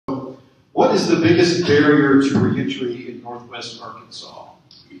What is the biggest barrier to reentry in Northwest Arkansas?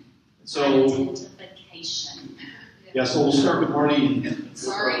 So, identification. Yeah, so we'll start with Marty.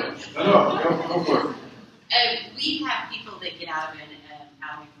 Sorry. No, go for it. We have people that get out of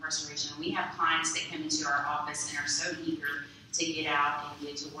incarceration. We have clients that come into our office and are so eager to get out and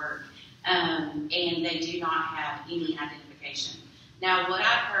get to work, and they do not have any identification. Now, what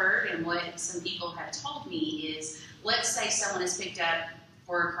I've heard and what some people have told me is, let's say someone is picked up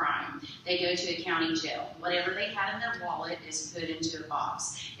for a crime. They go to a county jail. Whatever they had in their wallet is put into a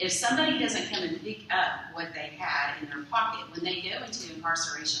box. If somebody doesn't come and pick up what they had in their pocket, when they go into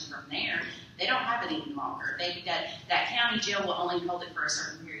incarceration from there, they don't have it any longer. That county jail will only hold it for a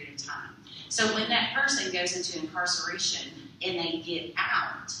certain period of time. So when that person goes into incarceration and they get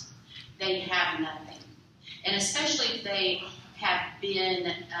out, they have nothing. And especially if they have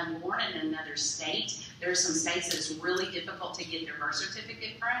been born in another state. There are some states that it's really difficult to get their birth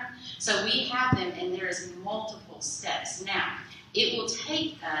certificate from. So we have them, and there is multiple steps. Now, it will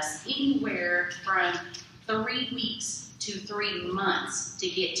take us anywhere from 3 weeks to 3 months to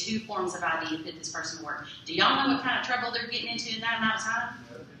get 2 forms of ID to put this person to work. Do y'all know what kind of trouble they're getting into in that amount of time?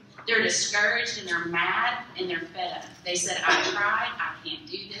 They're discouraged, and they're mad, and they're fed up. They said, I tried, I can't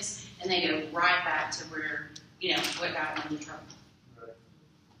do this, and they go right back to where, what got them into trouble.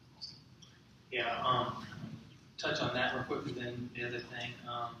 Yeah, touch on that real quick, and then the other thing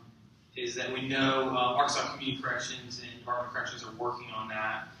is that we know Arkansas Community Corrections and Department of Corrections are working on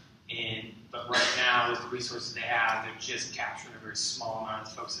that, but right now, with the resources they have, they're just capturing a very small amount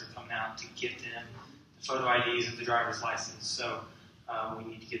of folks that are coming out to get them the photo IDs and the driver's license. So we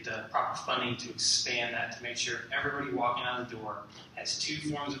need to get the proper funding to expand that to make sure everybody walking out the door has 2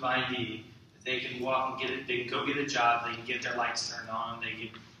 forms of ID that they can walk and get it. They can go get a job. They can get their lights turned on. They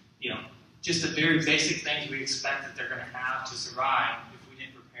can, just the very basic things we expect that they're going to have to survive if we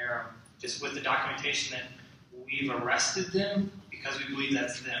didn't prepare them. Just with the documentation that we've arrested them because we believe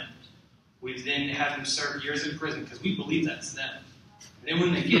that's them. We then have them serve years in prison because we believe that's them. And then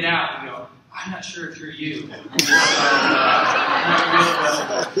when they get out, we go, I'm not sure if you're you. Document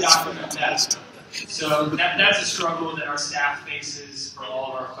that. So that's a struggle that our staff faces for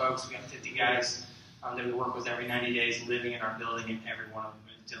all of our folks. We have 50 guys that we work with every 90 days living in our building, and every one of them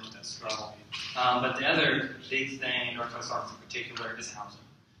is dealing with that struggle. But the other big thing in Northwest Arkansas in particular is housing.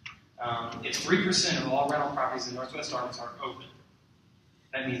 If 3% of all rental properties in Northwest Arkansas are open,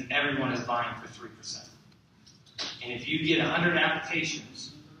 that means everyone is vying for 3%. And if you get 100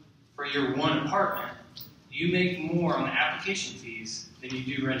 applications for your one apartment, you make more on the application fees than you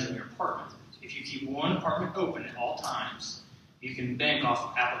do renting your apartment. If you keep one apartment open at all times, you can bank off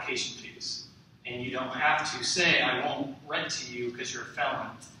of application fees. And you don't have to say, I won't rent to you because you're a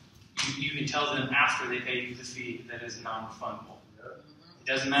felon. You can tell them after they pay you the fee that is non-refundable. It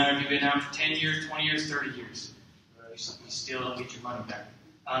doesn't matter if you've been out for 10 years, 20 years, 30 years. You still don't get your money back.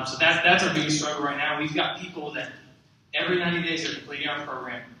 So that's our biggest struggle right now. We've got people that every 90 days they're completing our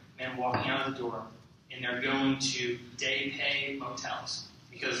program and walking out of the door, and they're going to day pay motels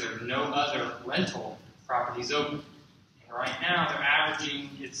because there are no other rental properties open. And right now they're averaging,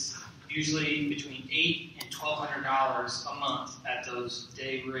 it's usually between $800 and $1,200 a month at those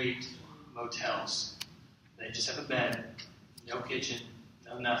day rate motels. They just have a bed, no kitchen,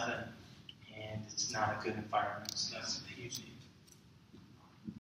 no nothing, and it's not a good environment. So that's a huge need.